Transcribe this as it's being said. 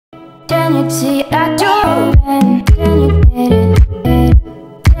Can you see I do bend? Can you get it?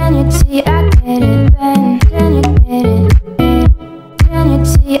 Can you see I get it? Bend? Can you get it? Can you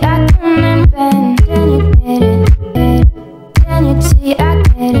see I come and bend? Can you get it? Can you see I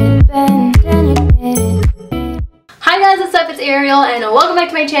get it? Bend? Can you get it? Hi guys, what's up? It's Ariel and welcome back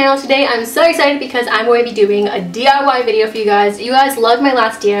to my channel. Today I'm so excited because I'm going to be doing a DIY video for you guys. You guys loved my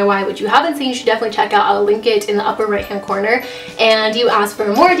last DIY, which you haven't seen, you should definitely check out. I'll link it in the upper right hand corner. And you asked for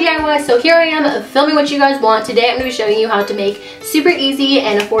more DIY, so here I am filming what you guys want. Today I'm going to be showing you how to make super easy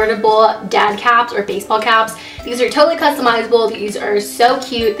and affordable dad caps or baseball caps. These are totally customizable. These are so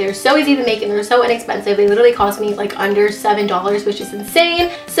cute. They're so easy to make and they're so inexpensive. They literally cost me like under $7, which is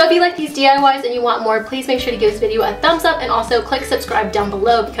insane. So if you like these DIYs and you want more, please make sure to give this video a thumbs up and also click subscribe down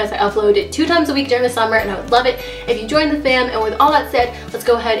below because I upload it 2 times a week during the summer and I would love it if you join the fam. And with all that said, let's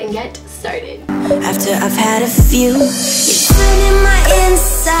go ahead and get started. After I've had a few, you're turning my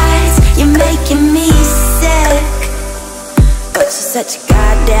insides, you're making me sick. But you're such a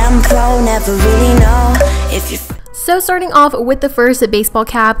goddamn pro, never really know if you're... So starting off with the first baseball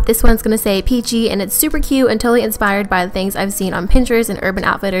cap, this one's gonna say peachy and it's super cute and totally inspired by the things I've seen on Pinterest and Urban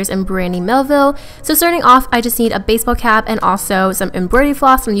Outfitters and Brandy Melville. So starting off, I just need a baseball cap and also some embroidery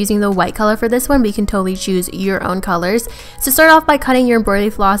floss. I'm using the white color for this one, but you can totally choose your own colors. So start off by cutting your embroidery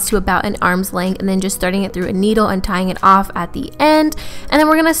floss to about an arm's length and then just starting it through a needle and tying it off at the end. And then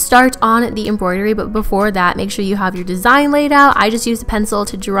we're gonna start on the embroidery, but before that, make sure you have your design laid out. I just used a pencil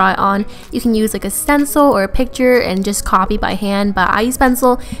to draw it on. You can use like a stencil or a picture and just copy by hand, but I use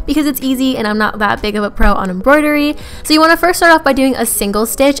pencil because it's easy and I'm not that big of a pro on embroidery. So you want to first start off by doing a single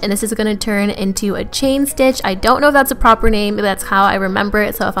stitch, and this is going to turn into a chain stitch. I don't know if that's a proper name, but that's how I remember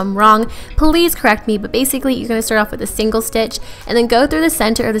it, so if I'm wrong, please correct me. But basically you're going to start off with a single stitch and then go through the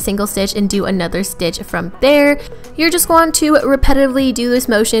center of the single stitch and do another stitch from there. You're just going to repetitively do this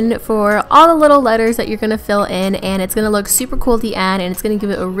motion for all the little letters that you're going to fill in, and it's going to look super cool at the end and it's going to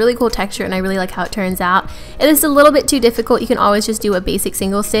give it a really cool texture, and I really like how it turns out. It is a little bit too difficult. You can always just do a basic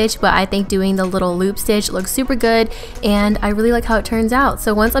single stitch, but I think doing the little loop stitch looks super good and I really like how it turns out.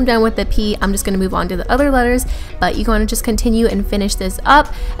 So once I'm done with the P, I'm just going to move on to the other letters, but you want to just continue and finish this up.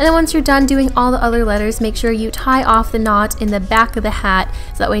 And then once you're done doing all the other letters, make sure you tie off the knot in the back of the hat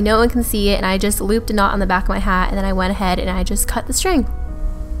so that way no one can see it. And I just looped a knot on the back of my hat and then I went ahead and I just cut the string.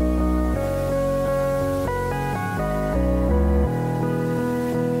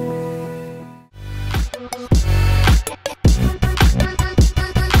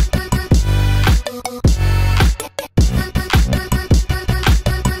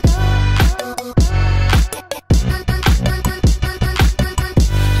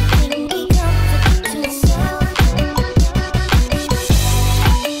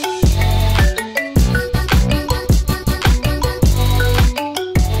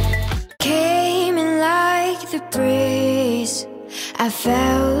 I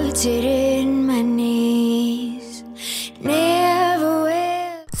felt it in my knees. Never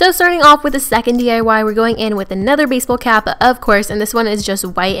will. So starting off with the second DIY, we're going in with another baseball cap, of course, and this one is just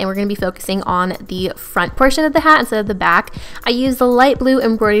white, and we're going to be focusing on the front portion of the hat instead of the back. I used the light blue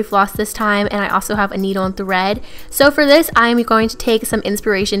embroidery floss this time, and I also have a needle and thread. So for this, I'm going to take some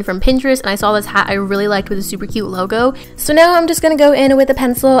inspiration from Pinterest, and I saw this hat I really liked with a super cute logo. So now I'm just going to go in with a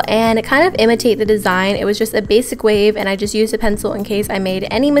pencil and kind of imitate the design. It was just a basic wave, and I just used a pencil in case I made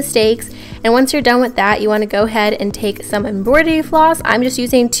any mistakes. And once you're done with that, you want to go ahead and take some embroidery floss. I'm just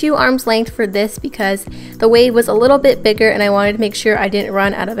using 2 arms length for this because the wave was a little bit bigger and I wanted to make sure I didn't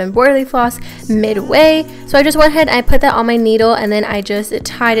run out of embroidery floss midway. So I just went ahead and I put that on my needle and then I just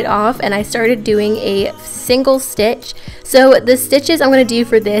tied it off and I started doing a single stitch. So the stitches I'm going to do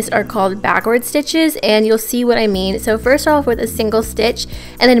for this are called backward stitches, and you'll see what I mean. So first off with a single stitch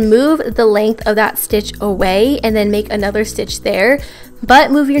and then move the length of that stitch away and then make another stitch there.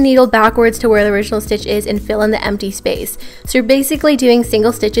 But move your needle backwards to where the original stitch is and fill in the empty space. So you're basically doing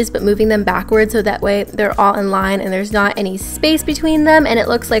single stitches but moving them backwards so that way they're all in line and there's not any space between them and it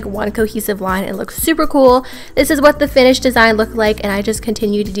looks like one cohesive line. It looks super cool. This is what the finished design looked like, and I just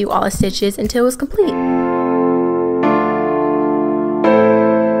continued to do all the stitches until it was complete.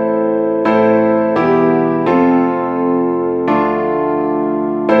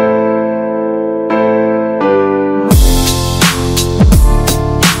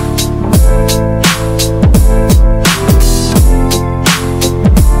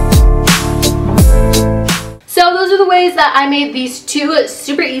 That I made these 2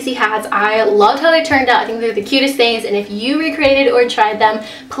 super easy hats. I loved how they turned out. I think they're the cutest things, and if you recreated or tried them,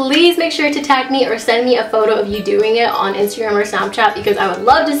 please make sure to tag me or send me a photo of you doing it on Instagram or Snapchat because I would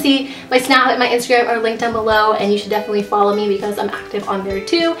love to see. My Snap and my Instagram are linked down below, and you should definitely follow me because I'm active on there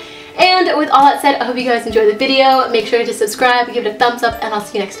too. And with all that said, I hope you guys enjoyed the video. Make sure to subscribe, give it a thumbs up, and I'll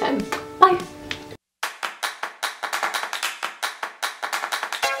see you next time.